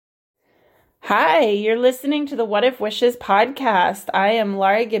Hi, you're listening to the What If Wishes podcast. I am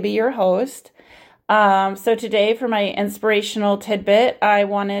Laura Gibby, your host. So today for my inspirational tidbit, I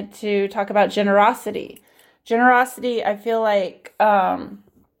wanted to talk about generosity. Generosity, I feel like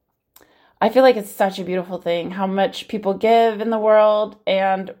it's such a beautiful thing, how much people give in the world.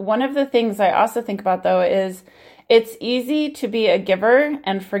 And one of the things I also think about, though, is it's easy to be a giver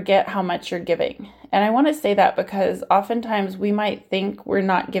and forget how much you're giving. And I want to say that because oftentimes we might think we're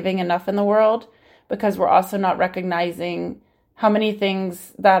not giving enough in the world because we're also not recognizing how many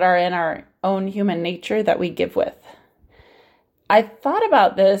things that are in our own human nature that we give with. I thought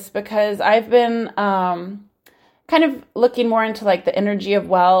about this because I've been kind of looking more into like the energy of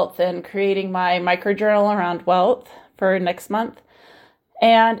wealth and creating my micro journal around wealth for next month.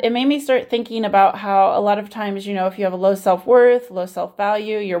 And it made me start thinking about how a lot of times, if you have a low self-worth, low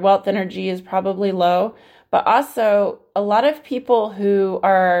self-value, your wealth energy is probably low. But also a lot of people who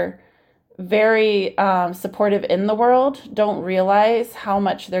are very supportive in the world don't realize how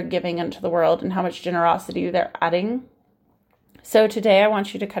much they're giving into the world and how much generosity they're adding. So today I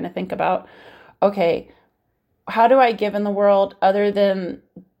want you to kind of think about, okay, how do I give in the world other than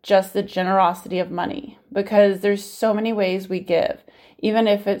just the generosity of money? Because there's so many ways we give. Even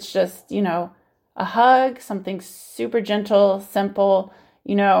if it's just, a hug, something super gentle, simple.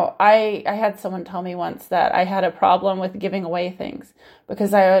 I had someone tell me once that I had a problem with giving away things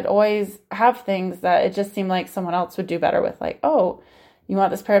because I would always have things that it just seemed like someone else would do better with. Like, oh, you want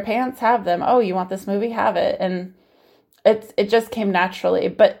this pair of pants? Have them. Oh, you want this movie? Have it. And it just came naturally.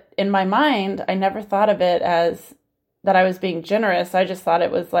 But in my mind, I never thought of it as that I was being generous. I just thought it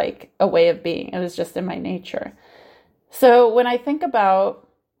was like a way of being. It was just in my nature. So when I think about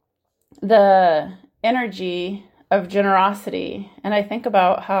the energy of generosity, and I think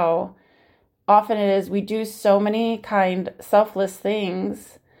about how often it is we do so many kind, selfless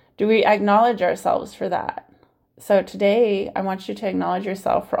things, do we acknowledge ourselves for that? So today, I want you to acknowledge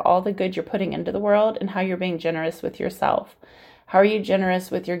yourself for all the good you're putting into the world and how you're being generous with yourself. How are you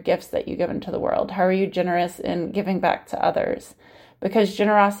generous with your gifts that you give into the world? How are you generous in giving back to others? Because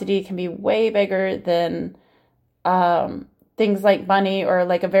generosity can be way bigger than things like money or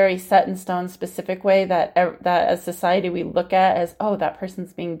like a very set in stone specific way that as society we look at as, oh, that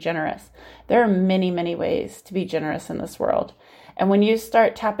person's being generous. There are many, many ways to be generous in this world. And when you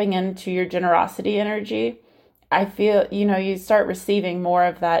start tapping into your generosity energy, I feel, you start receiving more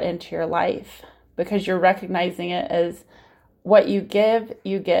of that into your life because you're recognizing it as what you give,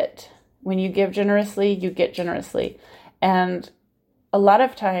 you get. When you give generously, you get generously. And a lot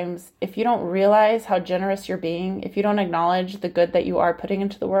of times, if you don't realize how generous you're being, if you don't acknowledge the good that you are putting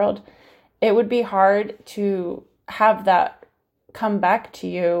into the world, it would be hard to have that come back to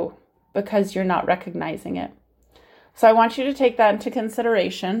you because you're not recognizing it. So I want you to take that into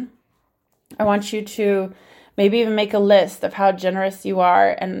consideration. I want you to maybe even make a list of how generous you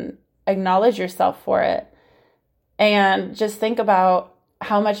are and acknowledge yourself for it. And just think about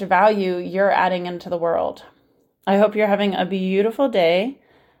how much value you're adding into the world. I hope you're having a beautiful day.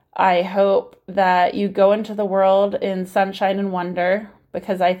 I hope that you go into the world in sunshine and wonder,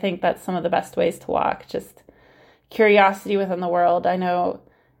 because I think that's some of the best ways to walk. Just curiosity within the world. I know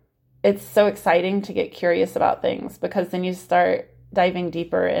it's so exciting to get curious about things because then you start diving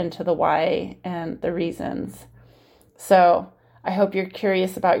deeper into the why and the reasons. So I hope you're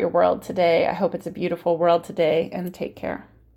curious about your world today. I hope it's a beautiful world today, and take care.